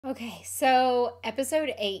Okay, so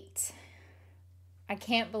episode 8. I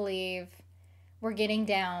can't believe we're getting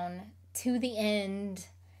down to the end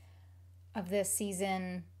of this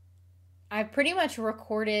season. I've pretty much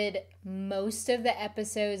recorded most of the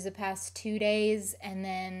episodes the past 2 days and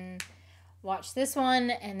then watched this one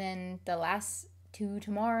and then the last 2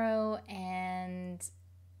 tomorrow, and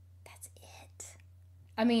that's it.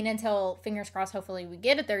 I mean, until, fingers crossed, hopefully we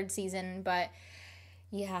get a 3rd season, but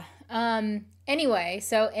yeah. Anyway,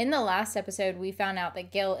 so in the last episode, we found out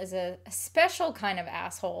that Gil is a special kind of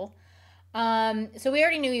asshole. So we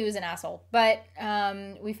already knew he was an asshole, but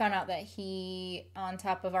we found out that he, on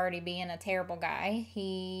top of already being a terrible guy,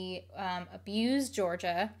 he abused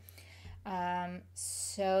Georgia.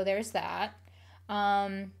 So there's that.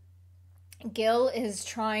 Gil is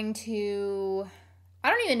trying to... I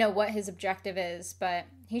don't even know what his objective is, but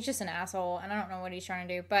he's just an asshole, and I don't know what he's trying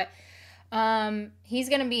to do, but he's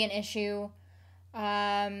going to be an issue.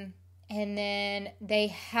 And then they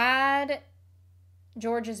had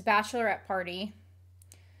George's bachelorette party.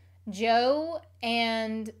 Joe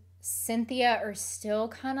and Cynthia are still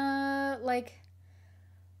kind of like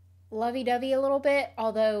lovey-dovey a little bit,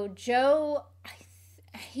 although Joe,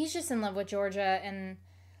 he's just in love with Georgia, and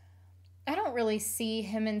I don't really see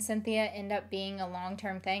him and Cynthia end up being a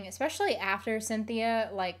long-term thing, especially after Cynthia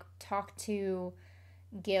like talked to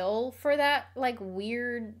Gil for that like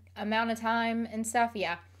weird amount of time and stuff.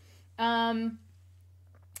 Yeah.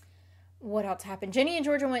 What else happened? Ginny and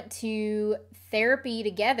Georgia went to therapy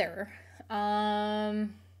together.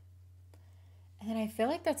 And then I feel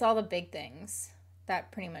like that's all the big things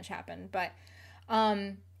that pretty much happened. But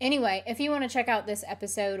anyway, if you want to check out this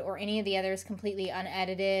episode or any of the others completely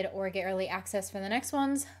unedited or get early access for the next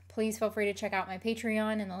ones, please feel free to check out my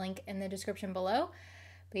Patreon and the link in the description below.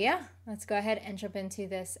 But yeah, let's go ahead and jump into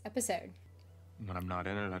this episode. When I'm not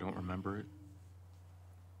in it, I don't remember it.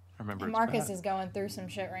 I remember it's Marcus bad. is going through some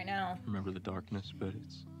shit right now. I remember the darkness, but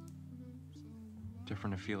it's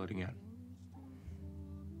different to feel it again.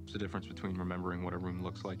 It's the difference between remembering what a room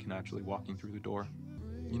looks like and actually walking through the door.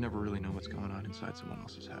 You never really know what's going on inside someone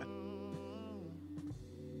else's head.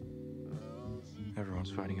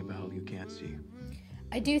 Everyone's fighting a battle you can't see.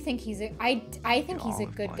 I do think he's a... I think he's a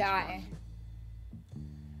good guy.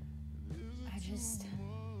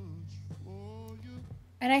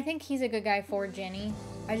 And I think he's a good guy for Ginny.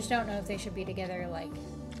 I just don't know if they should be together, like,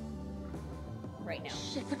 right now.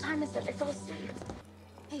 Shit, what time is it? I fell asleep.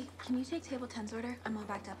 Hey, can you take table 10's order? I'm all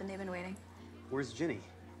backed up and they've been waiting. Where's Ginny?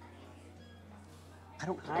 I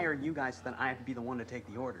don't hire you guys so that I have to be the one to take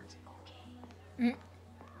the orders. Mm.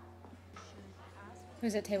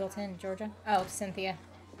 Who's at table 10? Georgia? Oh, Cynthia.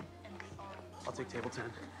 I'll take table 10.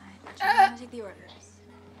 I'm gonna take the orders.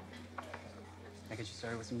 I get you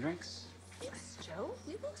started with some drinks. Yes, Joe.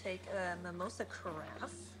 We will take a mimosa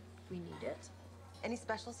carafe. We need it. Any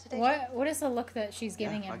specials today? What is the look that she's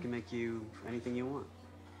giving him? I can make you anything you want.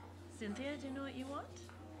 Cynthia, do you know what you want?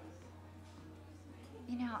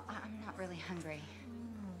 You know, I'm not really hungry.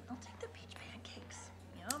 I'll take the peach pancakes.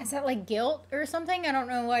 Yum. Is that like guilt or something? I don't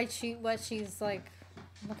know why what she's like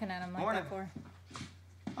looking at him like Morning. that for.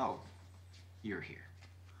 Oh, you're here.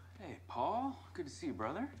 Hey, Paul. Good to see you,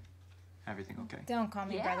 brother. Everything okay? Don't call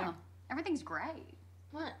me brother. Everything's great.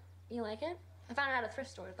 What? You like it? I found it at a thrift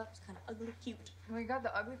store. I thought it was kind of ugly cute. We got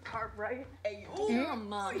the ugly part right. Hey, Damn,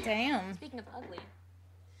 Mom. Damn. Speaking of ugly,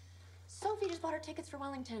 Sophie just bought her tickets for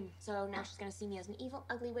Wellington. So now she's gonna see me as an evil,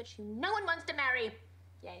 ugly witch who no one wants to marry.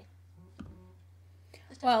 Yay.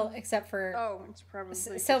 Well, except for Oh, it's probably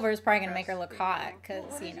Silver's probably gonna make her look hot because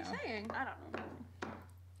What you is he know. saying? I don't know.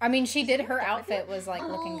 I mean, she did. Her outfit was like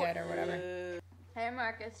looking good or whatever. Hey,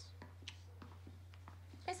 Marcus.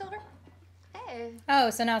 Hey, Silver. Hey. Oh,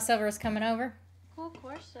 so now Silver's coming over. Cool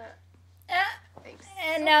corset. Thanks.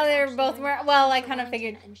 And now they're both wearing. Well, I kind of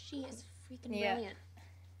figured And she is freaking Yeah. brilliant.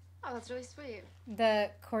 Oh, that's really sweet.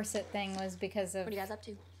 the corset thing was because of What are you guys up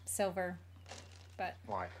to? Silver, but.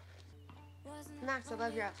 Why? Max, I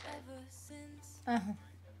love your outfit.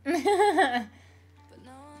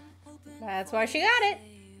 That's why she got it.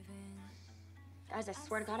 Guys, I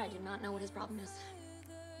swear to God, I do not know what his problem is.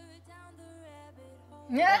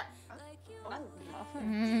 Yeah.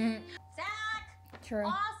 Zach! True.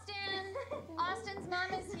 Austin! Austin's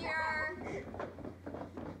mom is here.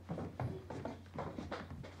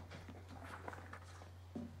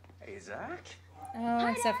 Hey, Zach. Oh,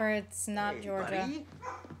 except for it's not Hey, Georgia. buddy.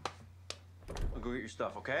 I'll go get your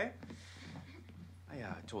stuff, okay? I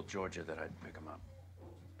told Georgia that I'd pick him up.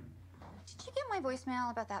 Did you get my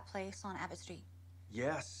voicemail about that place on Abbott Street?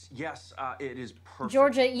 Yes, it is perfect.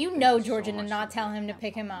 Georgia, you know Thank you so Georgia did much, not tell Cynthia. him to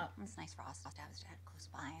pick him up. It's nice for us to have his dad close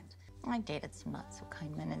by, and I dated some not so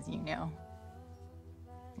kind men, as you know,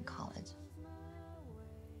 in college.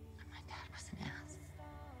 And my dad was an ass.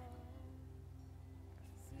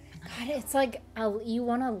 God, it's like you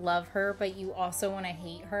want to love her, but you also want to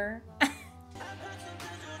hate her.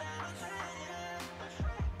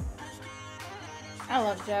 I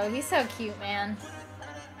love Joe. He's so cute, man.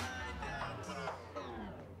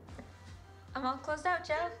 I'm all closed out,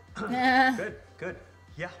 Joe. Good, good.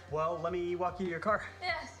 Yeah, well, let me walk you to your car.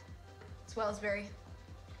 Yes. It's Wellsbury.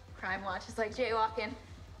 Crime watch is like jaywalking.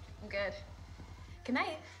 I'm good. Good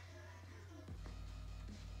night.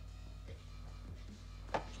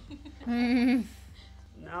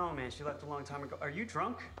 No, man, she left a long time ago. Are you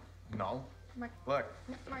drunk? No. Mark- Look.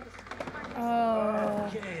 Marcus. Oh.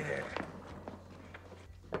 Okay, there.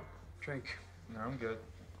 Drink. No, I'm good.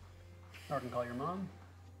 Or I can call your mom.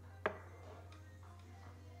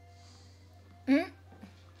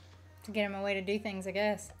 To get him a way to do things, I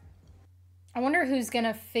guess. I wonder who's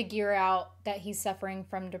gonna figure out that he's suffering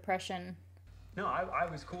from depression. No, I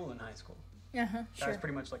was cool in high school. Uh-huh, I was sure.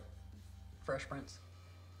 pretty much like Fresh Prince.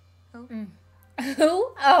 Who?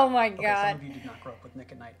 Oh my Okay, god. some of you did not grow up with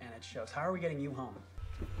Nick at Night, and it shows. How are we getting you home?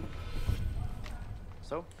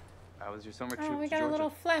 So, how was your summer trip Oh, we to got a Georgia?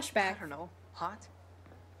 little flashback. I don't know. Hot?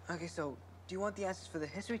 Okay, so do you want the answers for the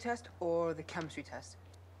history test or the chemistry test?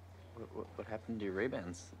 What happened to your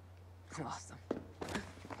Ray-Bans? I lost them.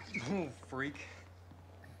 Oh, freak.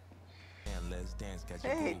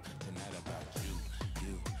 Hey!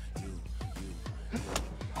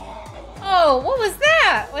 Oh, what was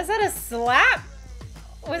that? Was that a slap?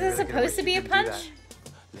 Was it Really gonna supposed wish to you be a didn't do punch?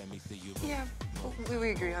 Yeah, we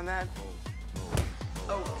agree on that.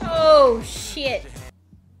 Oh, shit.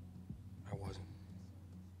 I wasn't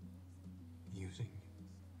using you.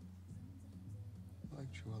 I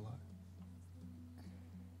liked you a lot.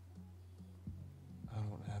 I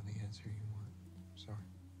don't have the answer you want. Sorry.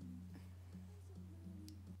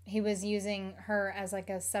 He was using her as like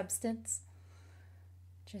a substance.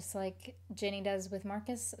 Just like Ginny does with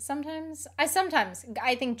Marcus sometimes.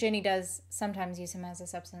 I think Ginny does sometimes use him as a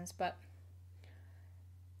substance, but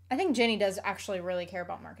I think Ginny does actually really care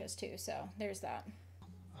about Marcus too, so there's that.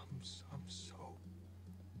 I'm so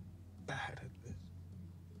bad at this.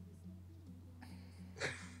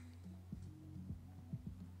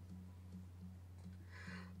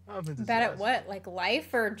 I'm a disaster. Bad at what? Like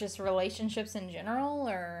life or just relationships in general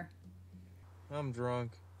or? I'm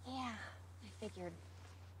drunk. Yeah, I figured.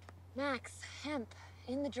 Max, hemp,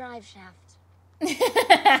 in the drive shaft.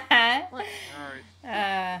 What?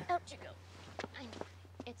 Out you go. I know.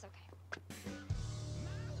 It's okay.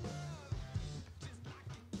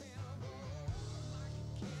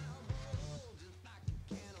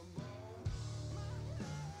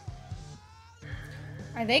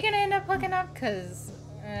 Are they gonna end up hooking up? Cause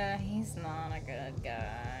he's not a good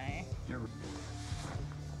guy.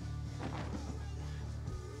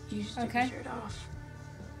 You just Okay. took your shirt off.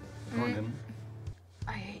 Morgan.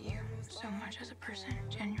 I hate you so much as a person,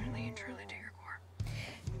 genuinely and truly to your core.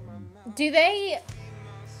 Do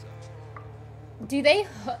they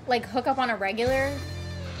like hook up on a regular?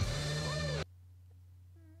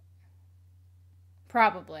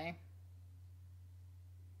 Probably.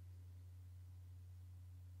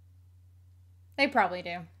 They probably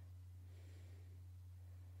do.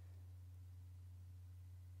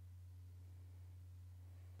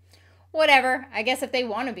 Whatever. I guess if they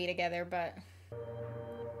want to be together, but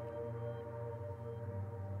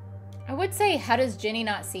I would say, how does Ginny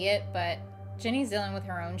not see it? But Ginny's dealing with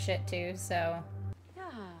her own shit too, so. Yeah.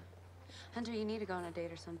 Hunter, you need to go on a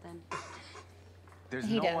date or something. There's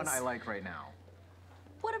He no one does. I like right now.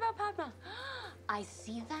 What about Padma? I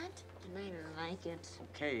see that, and I like it.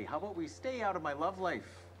 Okay, how about we stay out of my love life?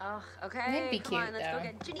 Oh, okay. That'd be Come on, cute, let's though. go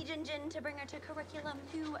get Ginny Gin Gin to bring her to curriculum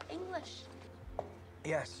to English.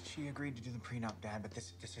 Yes, she agreed to do the prenup, Dad, but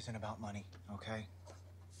this isn't about money, okay?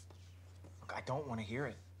 Look, I don't want to hear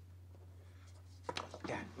it.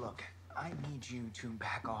 Dad, look, I need you to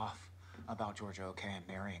back off about Georgia, okay? I'm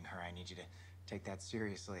marrying her. I need you to take that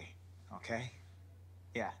seriously, okay?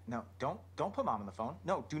 Yeah, no, don't put Mom on the phone.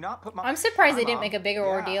 No, do not put Mom. I'm surprised they Hi, didn't Mom. make a bigger Yeah.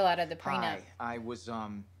 ordeal out of the prenup. Hi.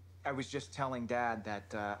 I was just telling Dad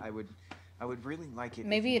that I would really like it. if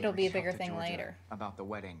Maybe you would it'll be a reach out bigger to thing Georgia later. about the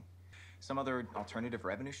wedding. Some other alternative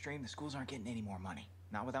revenue stream. The schools aren't getting any more money.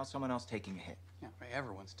 Not without someone else taking a hit. Yeah,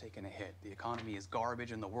 everyone's taking a hit. The economy is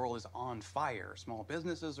garbage and the world is on fire. Small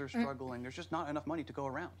businesses are struggling. There's just not enough money to go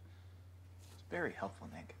around. It's very helpful,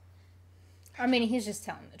 Nick. I mean, he's just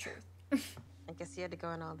telling the truth. I guess you had to go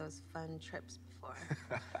on all those fun trips before.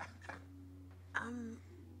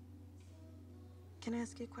 Can I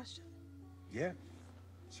ask you a question? Yeah,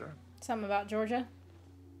 sure. Something about Georgia?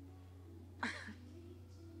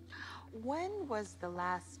 When was the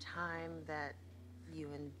last time that you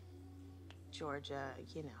and Georgia,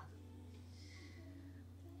 you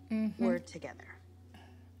know, were together?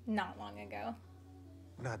 Not long ago.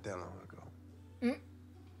 Not that long ago.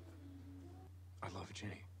 I love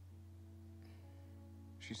Ginny.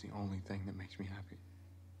 She's the only thing that makes me happy.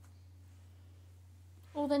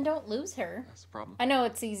 Well, then don't lose her. That's the problem. I know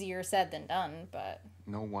it's easier said than done, but...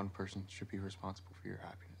 No one person should be responsible for your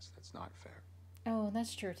happiness. That's not fair. Oh,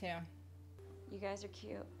 that's true, too. You guys are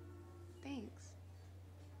cute. Thanks.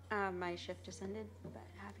 My shift just ended, but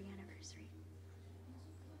happy anniversary.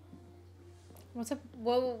 What's up?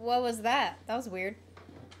 What was that? That was weird.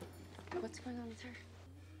 What's going on with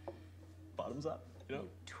her? Bottoms up, you know?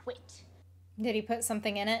 Twit. Did he put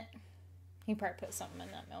something in it? He probably put something in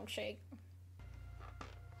that milkshake.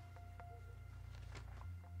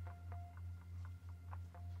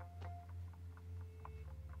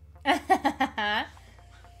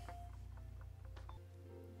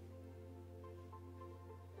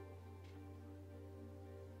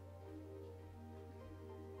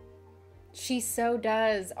 She so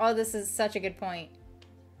does. Oh, this is such a good point.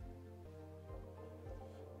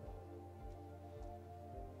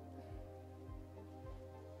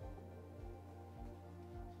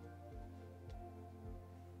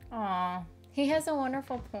 Aw, he has a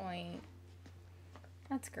wonderful point.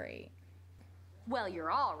 That's great. Well,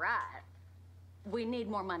 you're all right. We need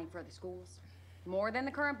more money for the schools. More than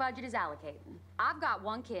the current budget is allocating. I've got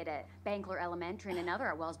one kid at Bankler Elementary and another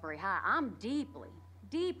at Wellsbury High. I'm deeply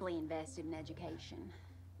invested in education.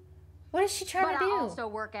 What is she trying to do? But I also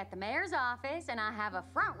work at the mayor's office, and I have a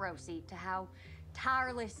front row seat to how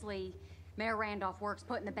tirelessly Mayor Randolph works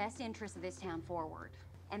putting the best interests of this town forward.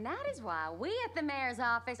 And that is why we at the mayor's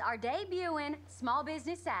office are debuting Small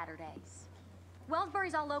Business Saturdays.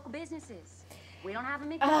 Wellsbury's all local businesses. We don't have a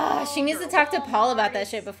McDonald's. She needs to talk to Paul about that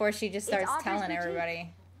shit before she just starts telling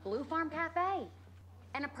everybody. Blue Farm Cafe.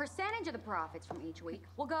 And a percentage of the profits from each week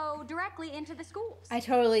will go directly into the schools. I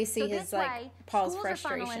totally see so his, this like, way, Paul's schools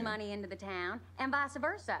frustration. are funneling money into the town, and vice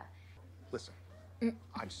versa. Listen,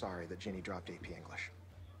 I'm sorry that Ginny dropped AP English.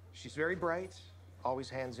 She's very bright, always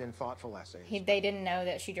hands in thoughtful essays. They didn't know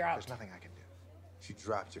that she dropped. There's nothing I can do. She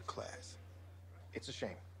dropped your class. It's a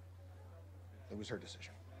shame. It was her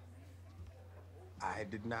decision. I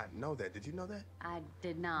did not know that. Did you know that? I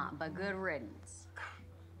did not, but good riddance.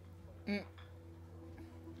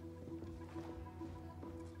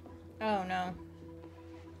 Oh no.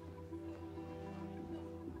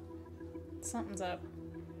 Something's up.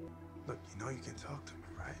 Look, you know you can talk to me,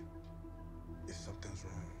 right? If something's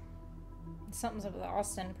wrong. Something's up with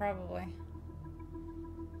Austin, probably.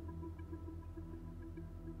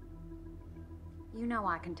 You know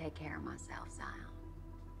I can take care of myself, Zion.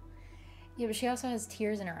 Yeah, but she also has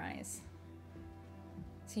tears in her eyes.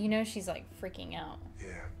 So you know she's like freaking out.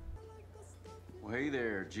 Yeah. Well, hey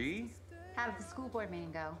there, G. How did the school board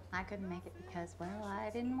meeting go? I couldn't make it because, well, I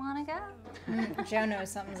didn't want to go. Joe knows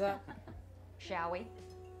something's up. Shall we?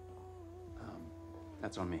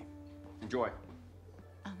 That's on me. Enjoy.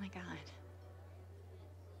 Oh my God.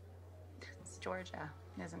 It's Georgia,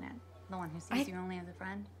 isn't it? The one who sees you only as a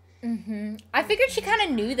friend? Mm-hmm. I figured she kind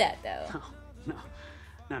of knew that, though.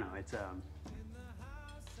 No, it's, I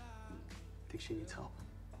think she needs help.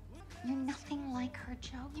 You're nothing like her,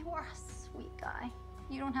 Joe. You are a sweet guy.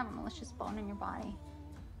 You don't have a malicious bone in your body.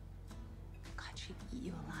 God, she'd eat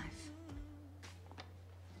you alive.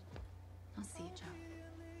 I'll see you, Joe.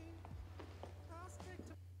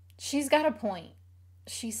 She's got a point.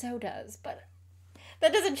 She so does, but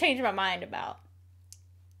that doesn't change my mind about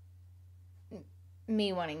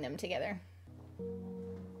me wanting them together.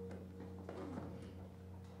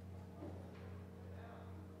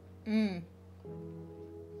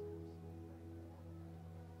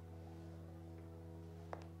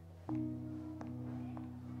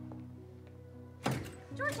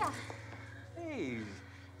 Georgia! Hey,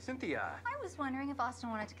 Cynthia. I was wondering if Austin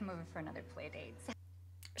wanted to come over for another play date.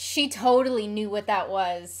 She totally knew what that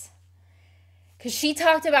was. Because she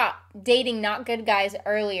talked about dating not good guys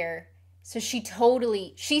earlier. So she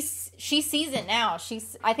totally, she sees it now.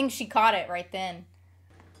 I think she caught it right then.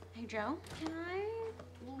 Hey, Joe, can I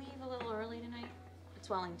leave a little early tonight? It's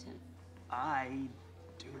Wellington. I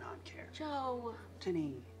do not care. Joe.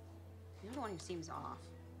 Ginny. You're the one who seems off.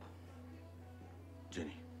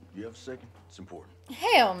 Ginny, you have a second? It's important.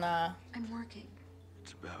 Hell nah. I'm working.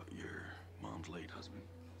 It's about your mom's late husband.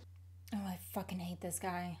 Oh, I fucking hate this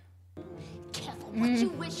guy. Careful what you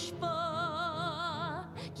wish for.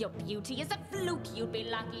 Your beauty is a fluke. You'd be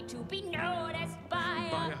lucky to be noticed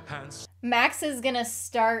by a Max is gonna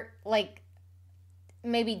start, like,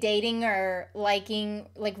 maybe dating or liking,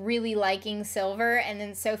 like, really liking Silver, and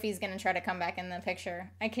then Sophie's gonna try to come back in the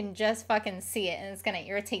picture. I can just fucking see it, and it's gonna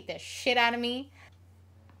irritate the shit out of me.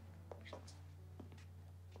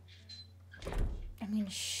 I mean,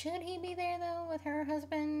 should he be there, though, with her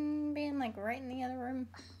husband being, like, right in the other room?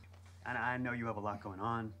 And I know you have a lot going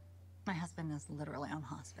on. My husband is literally on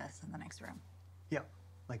hospice in the next room. Yep,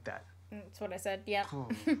 like that. That's what I said, yeah.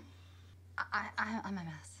 I'm a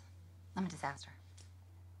mess. I'm a disaster.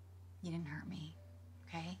 You didn't hurt me,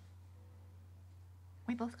 okay?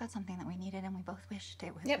 We both got something that we needed, and we both wished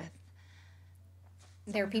it was with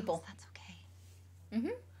They're people. That's okay.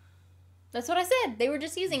 Mm-hmm. That's what I said. They were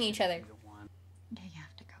just using each other. Okay, you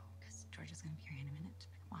have to go, because Georgia's going to be here in a minute to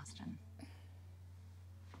pick Boston.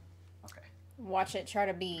 Okay. Watch it try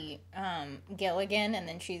to be Gil again, and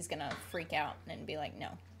then she's gonna freak out and be like, no.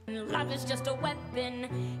 Love is just a weapon,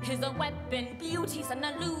 is a weapon. Beauty's an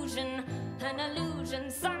illusion,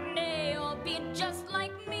 someday you'll be just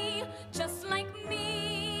like me, just like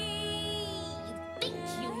me. You think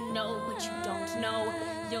you know, but you don't know.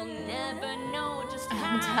 You'll never know just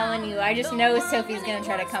how. I'm telling you, I just know Sophie's gonna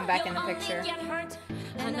try to come back in the picture. Get hurt,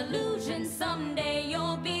 an illusion, someday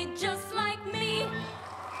you'll be just like me.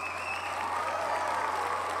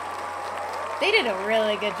 They did a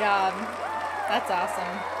really good job. That's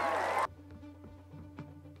awesome.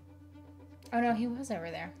 Oh no, he was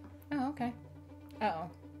over there. Oh, okay. Uh-oh.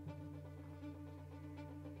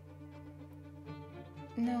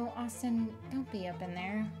 No, Austin, don't be up in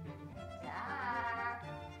there.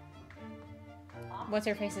 What's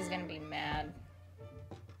her face is gonna be mad.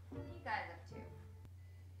 You guys up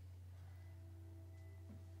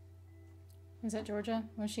to? Is that Georgia?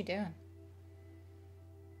 What's she doing?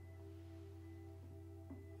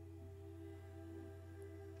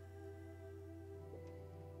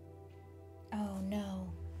 Oh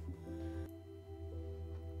no.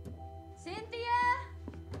 Cynthia?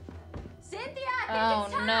 Cynthia, I think Oh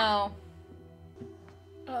it's time. no.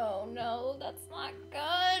 Oh no, that's not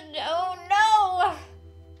good. Oh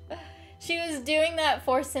no! She was doing that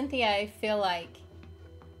for Cynthia, I feel like.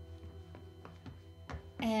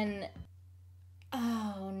 And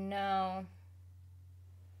oh no.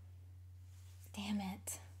 Damn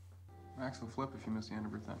it. Max will flip if you miss the end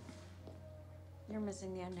of her thing. You're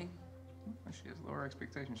missing the ending. She has lower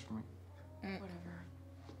expectations for me. Whatever.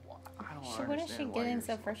 I don't What is she understand why getting you're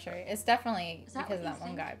so frustrated? It's definitely Is that because of what that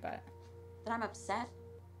you one think? guy, but That I'm upset?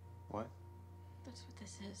 What? That's what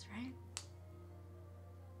this is, right?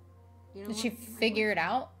 You know did what? she You're my figure it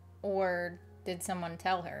out, or did someone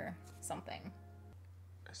tell her something?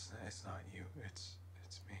 It's not you. It's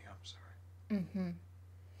me. I'm sorry. Mm-hmm.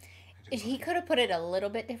 He could have put it a little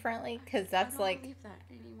bit differently, because that's I don't like, believe that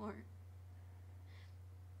anymore.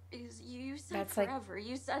 Because you said That's like- forever.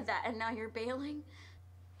 You said that, and now you're bailing.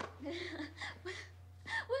 What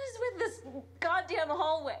is with this goddamn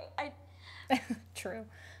hallway? true.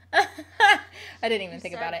 I didn't even You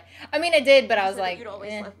think said- about it. I mean, I did, but you I was said that like, you'd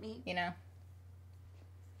always eh, love me. you know.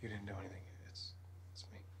 You didn't do anything. It's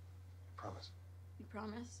me. I promise. You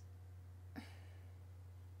promise?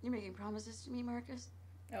 You're making promises to me, Marcus?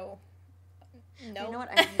 Oh. No. You know what?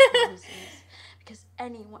 I hate promises. Because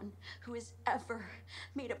anyone who has ever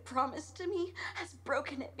made a promise to me has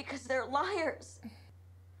broken it because they're liars.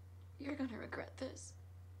 You're gonna regret this.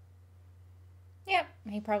 Yep,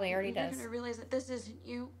 he probably already You're does. gonna realize that this isn't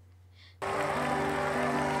you.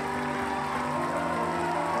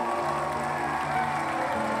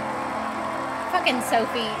 Fucking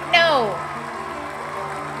Sophie, no!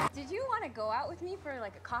 Did you want to go out with me for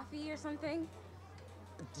like a coffee or something?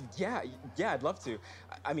 Yeah, I'd love to.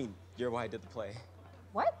 I mean, you're why I did the play.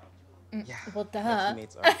 What? Yeah. Well, My duh.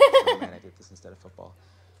 teammates are oh man, I did this instead of football.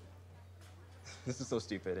 This is so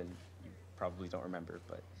stupid, and you probably don't remember,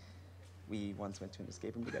 but we once went to an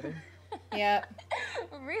escape room together. Yep.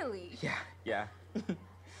 Really? Yeah.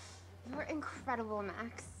 You were incredible,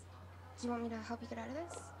 Max. Do you want me to help you get out of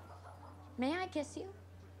this? May I kiss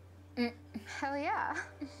you? Hell yeah.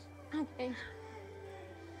 Okay.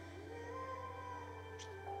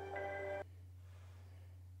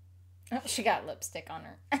 Oh, she got lipstick on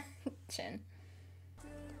her chin.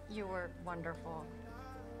 You were wonderful.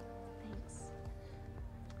 Thanks.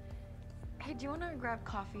 Hey, do you want to grab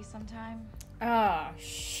coffee sometime? Oh,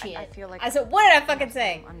 shit. I feel like I said, what did I we fucking have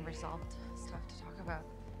say? some unresolved stuff to talk about.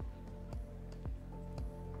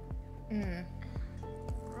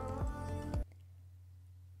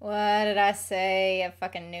 What did I say? I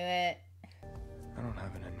fucking knew it. I don't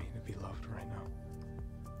have it in me to be loved right now.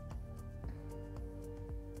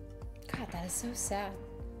 God, that is so sad.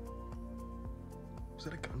 Was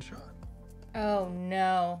that a gunshot? Oh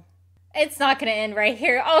no. It's not gonna end right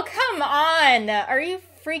here. Oh, come on! Are you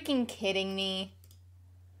freaking kidding me?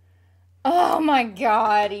 Oh my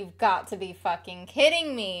god, you've got to be fucking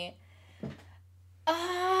kidding me.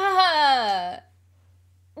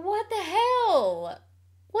 What the hell?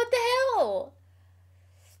 What the hell?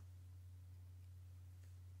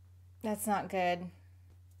 That's not good.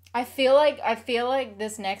 I feel like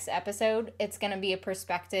this next episode, it's gonna be a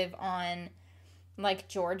perspective on, like,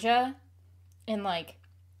 Georgia and, like,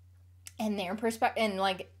 and their perspective, and,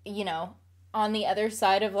 like, you know, on the other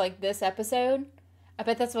side of, like, this episode. I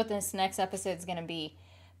bet that's what this next episode's gonna be,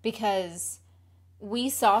 because we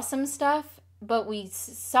saw some stuff, but we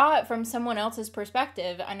saw it from someone else's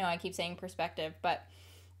perspective. I know I keep saying perspective, but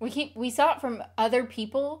we saw it from other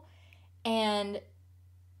people, and,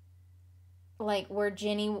 like, where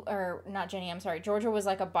Georgia was,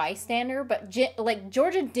 like, a bystander, but, like,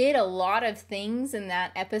 Georgia did a lot of things in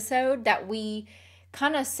that episode that we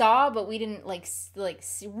kind of saw, but we didn't, like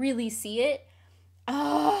really see it.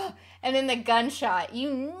 Oh, and then the gunshot.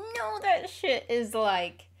 You know that shit is,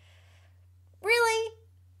 like, really?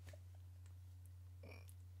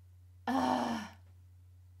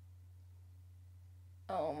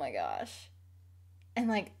 Oh my gosh. And,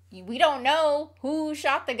 like, we don't know who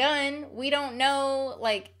shot the gun. We don't know,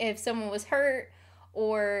 like, if someone was hurt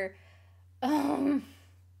or,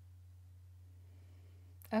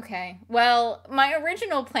 okay. Well, my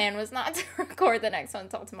original plan was not to record the next one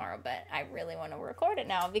until tomorrow, but I really want to record it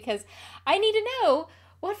now because I need to know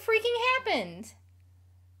what freaking happened.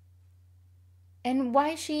 And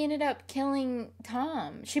why she ended up killing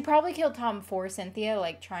Tom. She probably killed Tom for Cynthia,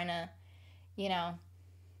 like, trying to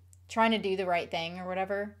do the right thing or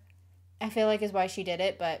whatever. I feel like is why she did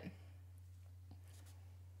it, but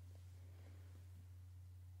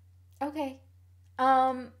okay.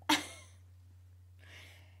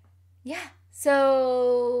 Yeah.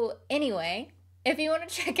 So anyway, if you want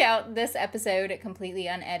to check out this episode completely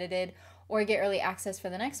unedited or get early access for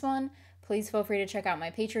the next one, please feel free to check out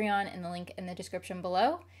my Patreon in the link in the description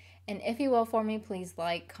below. And if you will for me, please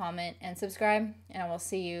like, comment, and subscribe, and I will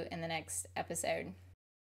see you in the next episode.